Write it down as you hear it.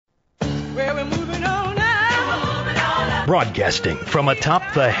Well, we're moving on now. Broadcasting from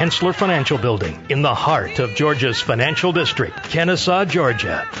atop the Hensler Financial Building in the heart of Georgia's financial district, Kennesaw,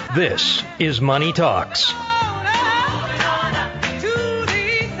 Georgia. This is Money Talks.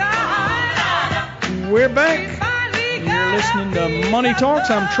 We're back. You're listening to Money Talks.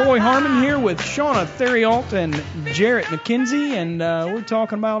 I'm Troy Harmon here with Shauna Theriault and Jarrett McKenzie, and we're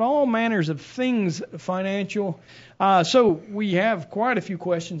talking about all manners of things financial. So we have quite a few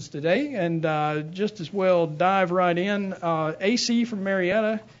questions today, and just as well dive right in. AC from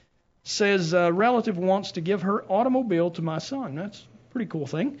Marietta says a relative wants to give her automobile to my son. That's a pretty cool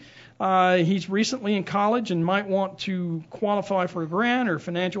thing. He's recently in college and might want to qualify for a grant or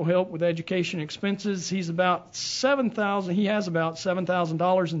financial help with education expenses. He has about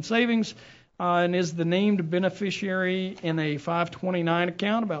 $7,000 in savings and is the named beneficiary in a 529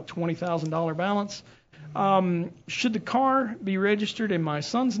 account, about $20,000 balance. Should the car be registered in my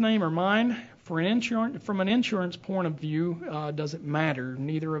son's name or mine? From an insurance point of view, does it matter?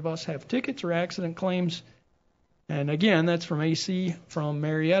 Neither of us have tickets or accident claims. And again, that's from AC from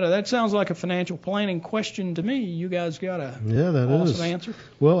Marietta. That sounds like a financial planning question to me. You guys got a awesome answer.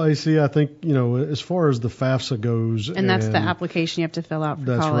 Well, AC, I think, as far as the FAFSA goes. And that's the application you have to fill out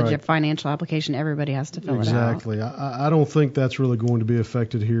for college, right. A financial application. Everybody has to fill it out. Exactly. I don't think that's really going to be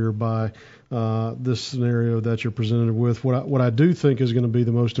affected here by this scenario that you're presented with. What I do think is going to be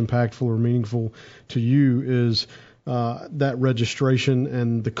the most impactful or meaningful to you is that registration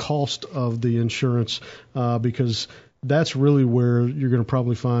and the cost of the insurance, because that's really where you're going to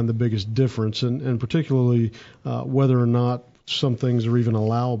probably find the biggest difference, and particularly whether or not some things are even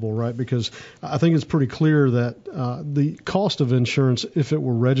allowable, right? Because I think it's pretty clear that the cost of insurance, if it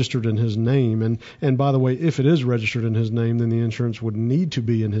were registered in his name, and by the way, if it is registered in his name, then the insurance would need to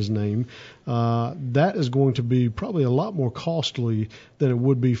be in his name. That is going to be probably a lot more costly than it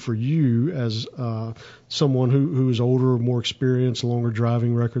would be for you as someone who is older, more experienced, longer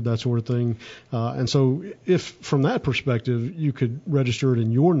driving record, that sort of thing. And so if from that perspective you could register it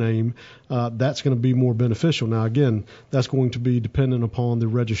in your name, that's going to be more beneficial. Now, again, that's going to be dependent upon the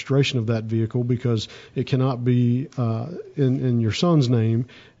registration of that vehicle, because it cannot be in your son's name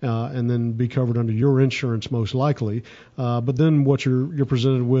and then be covered under your insurance most likely. But then what you're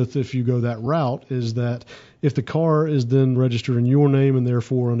presented with if you go that route is that if the car is then registered in your name and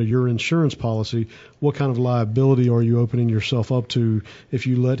therefore under your insurance policy, what kind of liability are you opening yourself up to if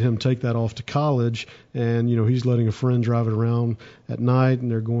you let him take that off to college and, he's letting a friend drive it around at night and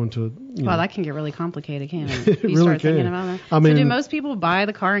they're going to, Well, that can get really complicated, can't it? If you really start thinking about that. So do most people buy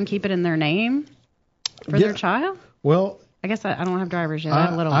the car and keep it in their name for their child? Well, I guess I don't have drivers yet. I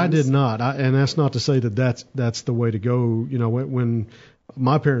have little ones. I did not. And that's not to say that that's the way to go. When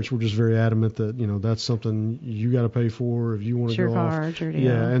my parents were just very adamant that, that's something you got to pay for if you want to go off.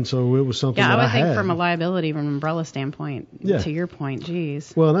 Yeah, and so it was something that I had. Yeah, I would think from a liability, from an umbrella standpoint, to your point,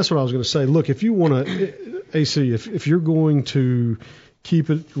 geez. Well, and that's what I was going to say. Look, if you want to, AC, if you're going to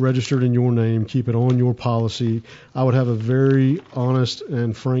keep it registered in your name, keep it on your policy, I would have a very honest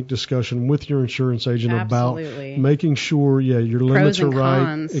and frank discussion with your insurance agent about making sure, your limits are right.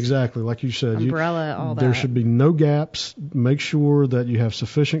 Cons. Exactly, like you said. Umbrella, all that. There should be no gaps. Make sure that you have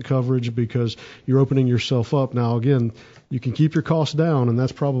sufficient coverage, because you're opening yourself up. Now, again, you can keep your costs down, and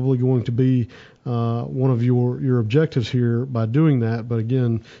that's probably going to be one of your objectives here by doing that. But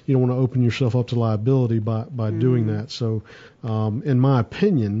again, you don't want to open yourself up to liability by doing that. So in my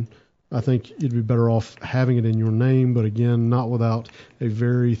opinion, I think you'd be better off having it in your name, but again, not without a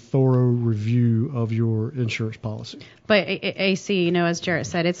very thorough review of your insurance policy. But AC, as Jarrett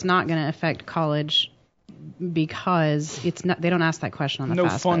said, it's not going to affect college because it's not. They don't ask that question on the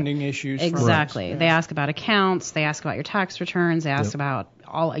FAFSA. No funding issues. Exactly. Right. They ask about accounts. They ask about your tax returns. They ask about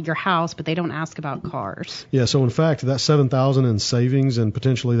all your house, but they don't ask about cars. Yeah. So in fact, that $7,000 in savings and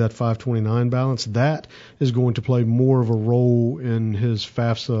potentially that 529 balance, that is going to play more of a role in his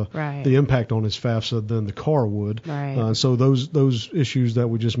FAFSA, the impact on his FAFSA than the car would. Right. So those issues that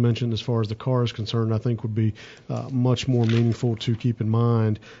we just mentioned, as far as the car is concerned, I think would be much more meaningful to keep in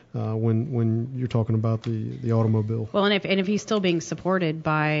mind when you're talking about the automobile. Well, and if he's still being supported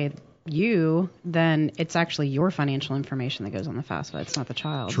by you, then it's actually your financial information that goes on the FAFSA. It's not the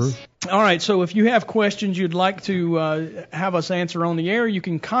child's. True. All right, so if you have questions you'd like to have us answer on the air, you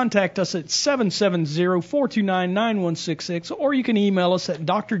can contact us at 770-429-9166, or you can email us at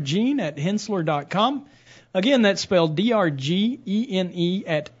drgene@hensler.com. Again, that's spelled DRGENE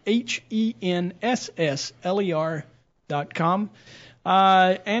at HENSSLER.com.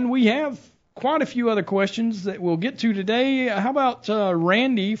 And we have quite a few other questions that we'll get to today. How about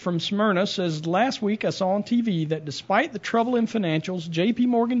Randy from Smyrna says, last week I saw on TV that despite the trouble in financials, J.P.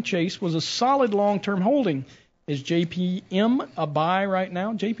 Morgan Chase was a solid long-term holding. Is JPM a buy right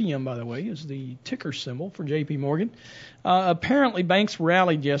now? JPM, by the way, is the ticker symbol for JP Morgan. Apparently, banks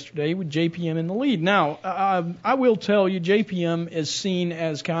rallied yesterday with JPM in the lead. Now, I will tell you, JPM is seen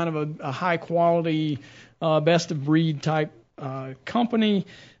as kind of a high-quality, best-of-breed type company.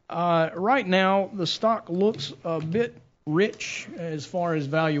 Right now, the stock looks a bit rich as far as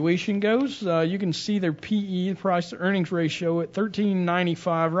valuation goes. You can see their PE, price-to-earnings ratio, at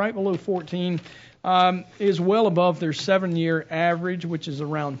 13.95, right below 14. Is well above their 7-year average, which is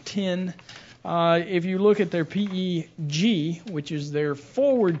around 10. If you look at their PEG, which is their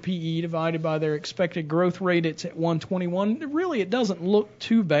forward PE divided by their expected growth rate, it's at 121. Really, it doesn't look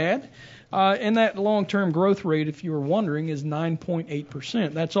too bad. And that long-term growth rate, if you were wondering, is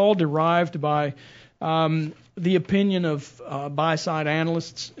 9.8%. That's all derived by the opinion of buy-side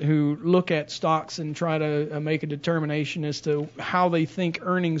analysts who look at stocks and try to make a determination as to how they think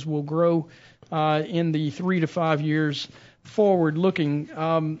earnings will grow in the 3 to 5 years forward looking.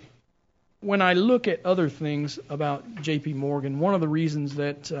 When I look at other things about J.P. Morgan, one of the reasons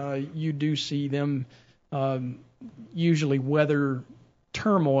that you do see them usually weather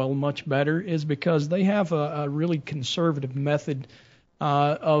turmoil much better is because they have a really conservative method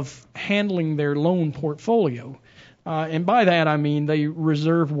of handling their loan portfolio. And by that I mean they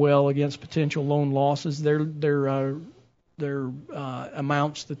reserve well against potential loan losses. Their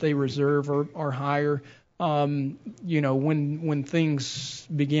amounts that they reserve are higher. When things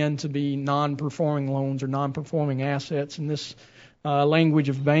begin to be non-performing loans or non-performing assets, in this language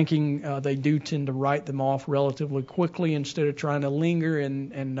of banking, they do tend to write them off relatively quickly instead of trying to linger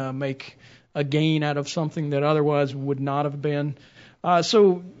and make a gain out of something that otherwise would not have been.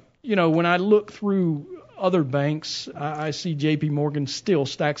 So when I look through other banks, I see J.P. Morgan still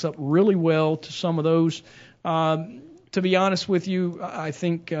stacks up really well to some of those. To be honest with you, I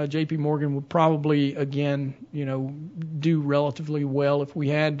think J.P. Morgan would probably, again, do relatively well if we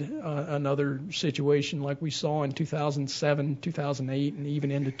had another situation like we saw in 2007, 2008, and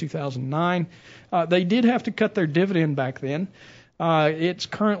even into 2009. They did have to cut their dividend back then. It's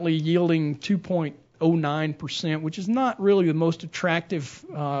currently yielding 2.09%, which is not really the most attractive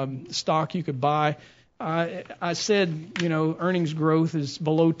stock you could buy. I said, earnings growth is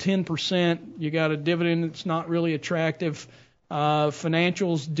below 10%. You got a dividend that's not really attractive.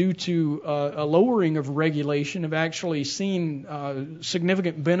 Financials, due to a lowering of regulation, have actually seen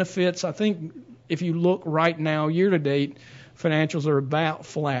significant benefits. I think if you look right now, year to date, financials are about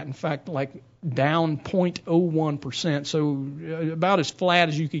flat. In fact, like down 0.01%. So about as flat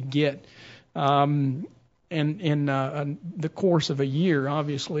as you could get in the course of a year,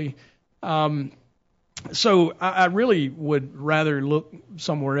 obviously. So I really would rather look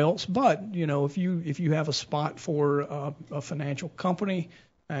somewhere else. But if you have a spot for a financial company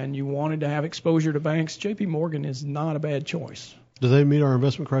and you wanted to have exposure to banks, J.P. Morgan is not a bad choice. Do they meet our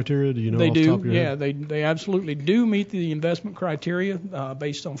investment criteria? Do you know? They off the do. top of your Yeah, head? they absolutely do meet the investment criteria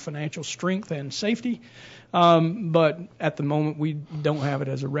based on financial strength and safety. But at the moment, we don't have it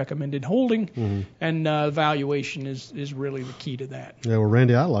as a recommended holding, and valuation is really the key to that. Yeah, well,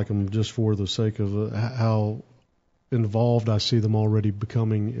 Randy, I like them just for the sake of how involved I see them already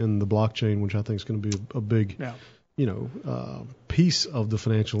becoming in the blockchain, which I think is going to be a big, piece of the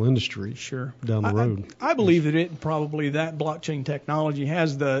financial industry. Sure. Down the road. I believe that that blockchain technology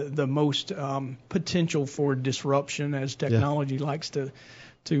has the most potential for disruption, as technology likes to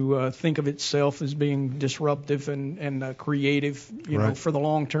think of itself as being disruptive and creative, right, for the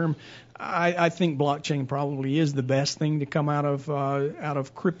long term. I think blockchain probably is the best thing to come out of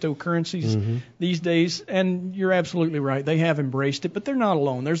cryptocurrencies these days. And you're absolutely right; they have embraced it, but they're not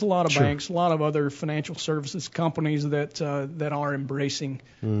alone. There's a lot of banks, a lot of other financial services companies that are embracing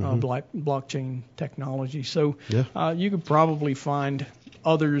blockchain technology. So you could probably find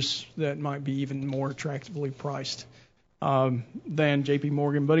others that might be even more attractively priced than J.P.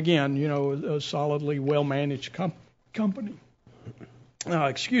 Morgan, but again, a solidly well-managed company.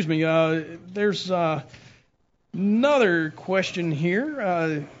 Excuse me. There's another question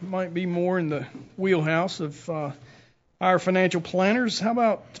here. Might be more in the wheelhouse of our financial planners. How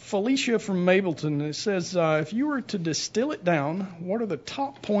about Felicia from Mableton? It says, if you were to distill it down, what are the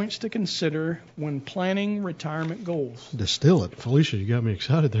top points to consider when planning retirement goals? Distill it. Felicia, you got me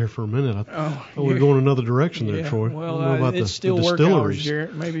excited there for a minute. I thought we were going another direction there, Troy. Well, it's still work hours,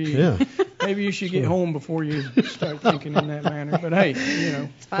 Jarrett. Maybe Maybe you should get home before you start thinking in that manner. But hey,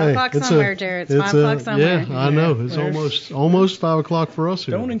 It's 5 o'clock somewhere, Jared. It's 5 o'clock somewhere. Yeah, I know. It's almost 5 o'clock for us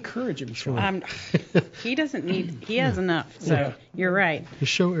here. Don't encourage him, Sean. He doesn't need. He has enough. So you're right. The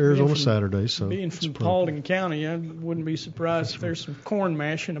show airs on a Saturday, so Being from Paulding County, I wouldn't be surprised if there's some corn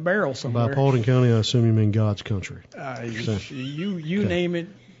mash in a barrel somewhere. By Paulding County, I assume you mean God's country. You name it,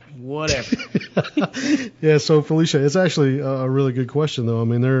 whatever. Yeah, so Felicia, it's actually a really good question, though. I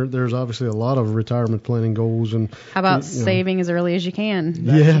mean, there's obviously a lot of retirement planning goals, and How about saving as early as you can?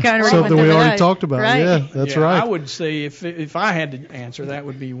 Yeah, You kinda something we already talked about. Right. Yeah, that's right. I would say if I had to answer, that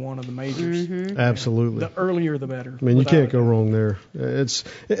would be one of the majors. Mm-hmm. Absolutely. The earlier, the better. I mean, you can't go wrong there.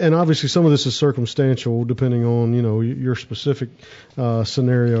 And obviously some of this is circumstantial, depending on your specific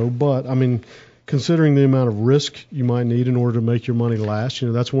scenario. But I mean, considering the amount of risk you might need in order to make your money last,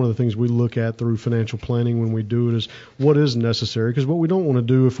 that's one of the things we look at through financial planning when we do it is what is necessary. Because what we don't want to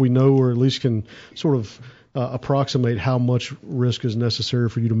do, if we know or at least can sort of approximate how much risk is necessary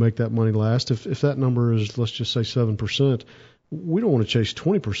for you to make that money last, if that number is, let's just say 7%, we don't want to chase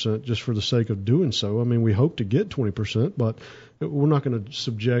 20% just for the sake of doing so. I mean, we hope to get 20%, but we're not going to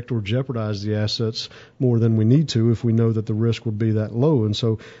subject or jeopardize the assets more than we need to if we know that the risk would be that low. And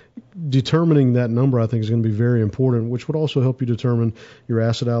so determining that number, I think, is going to be very important, which would also help you determine your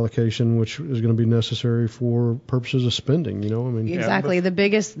asset allocation, which is going to be necessary for purposes of spending. I mean, Exactly. The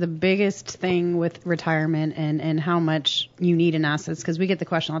biggest thing with retirement and how much you need in assets, because we get the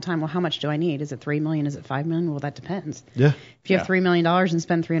question all the time, well, how much do I need? Is it $3 million? Is it $5 million? Well, that depends. Yeah. If you have $3 million and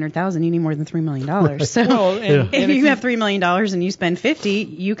spend $300,000, you need more than $3 million. Right. So and if you have $3 million and you spend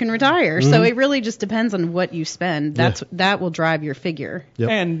 $50, you can retire. Mm-hmm. So it really just depends on what you spend. That will drive your figure. Yep.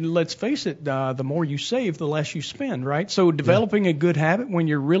 And let's face it, the more you save, the less you spend, right? So developing a good habit when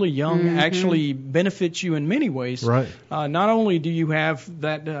you're really young actually benefits you in many ways. Right. Not only do you have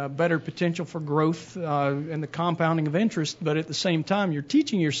that better potential for growth and the compounding of interest, but at the same time, you're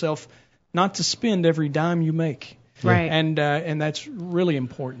teaching yourself not to spend every dime you make. Right. And that's really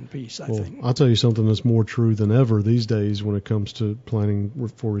important piece, I think. I'll tell you something that's more true than ever these days when it comes to planning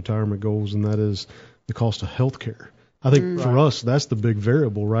for retirement goals, and that is the cost of health care. I think for us, that's the big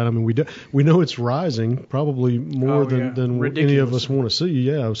variable, right? I mean, we know it's rising, probably more than any of us want to see.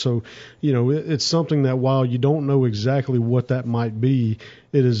 Yeah. So, it's something that while you don't know exactly what that might be,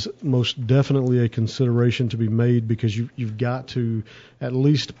 it is most definitely a consideration to be made because you've got to at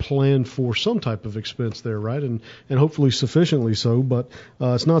least plan for some type of expense there, right? And hopefully sufficiently so, but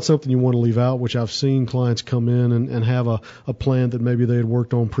it's not something you want to leave out, which I've seen clients come in and have a plan that maybe they had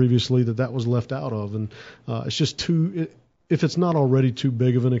worked on previously that was left out of. And it's just if it's not already too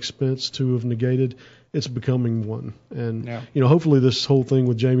big of an expense to have negated, it's becoming one. And, hopefully this whole thing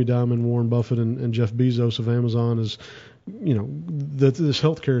with Jamie Dimon, Warren Buffett, and Jeff Bezos of Amazon is, that this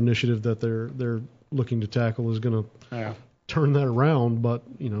healthcare initiative that they're looking to tackle is going to turn that around, but,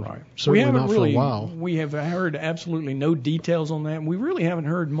 certainly not for a while. We have heard absolutely no details on that. We really haven't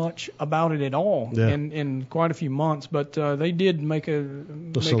heard much about it at all in quite a few months, but they did make a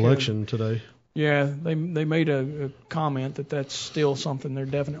selection today. Yeah, they made a comment that's still something they're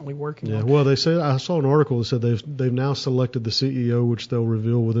definitely working on. Yeah, well, they said I saw an article that said they've now selected the CEO, which they'll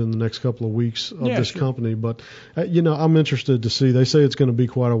reveal within the next couple of weeks of this company. But I'm interested to see. They say it's going to be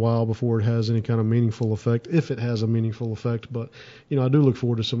quite a while before it has any kind of meaningful effect, if it has a meaningful effect. But I do look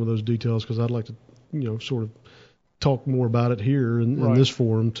forward to some of those details because I'd like to sort of talk more about it here in this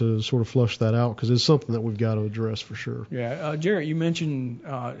forum to sort of flush that out because it's something that we've got to address for sure. Yeah, Jarrett, you mentioned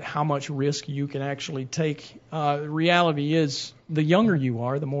how much risk you can actually take. The reality is the younger you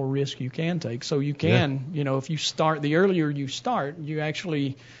are, the more risk you can take. So you can, if you start, the earlier you start, you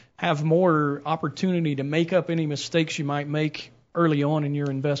actually have more opportunity to make up any mistakes you might make early on in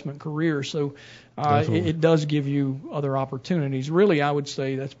your investment career. So it does give you other opportunities. Really, I would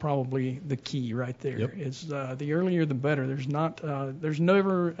say that's probably the key right there. Yep. Is the earlier the better. There's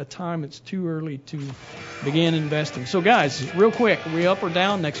never a time it's too early to begin investing. So guys, real quick, are we up or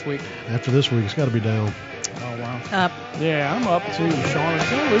down next week? After this week, it's got to be down. Oh wow. Up. Yeah, I'm up too, Sean.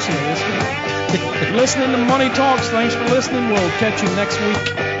 Still listening to this. You're listening to Money Talks. Thanks for listening. We'll catch you next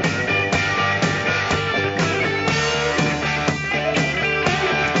week.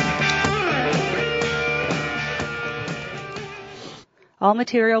 All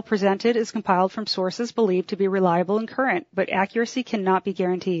material presented is compiled from sources believed to be reliable and current, but accuracy cannot be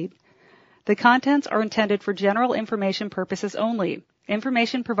guaranteed. The contents are intended for general information purposes only.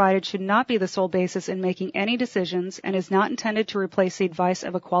 Information provided should not be the sole basis in making any decisions and is not intended to replace the advice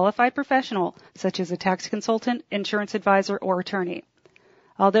of a qualified professional, such as a tax consultant, insurance advisor, or attorney.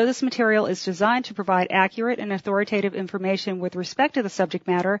 Although this material is designed to provide accurate and authoritative information with respect to the subject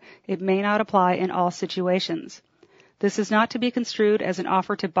matter, it may not apply in all situations. This is not to be construed as an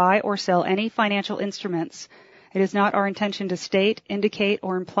offer to buy or sell any financial instruments. It is not our intention to state, indicate,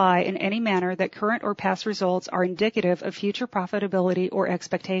 or imply in any manner that current or past results are indicative of future profitability or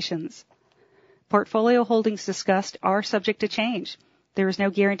expectations. Portfolio holdings discussed are subject to change. There is no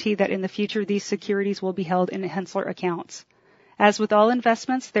guarantee that in the future these securities will be held in Henssler accounts. As with all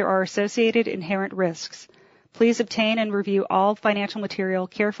investments, there are associated inherent risks. Please obtain and review all financial material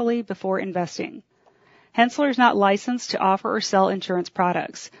carefully before investing. Henssler is not licensed to offer or sell insurance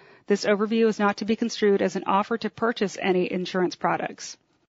products. This overview is not to be construed as an offer to purchase any insurance products.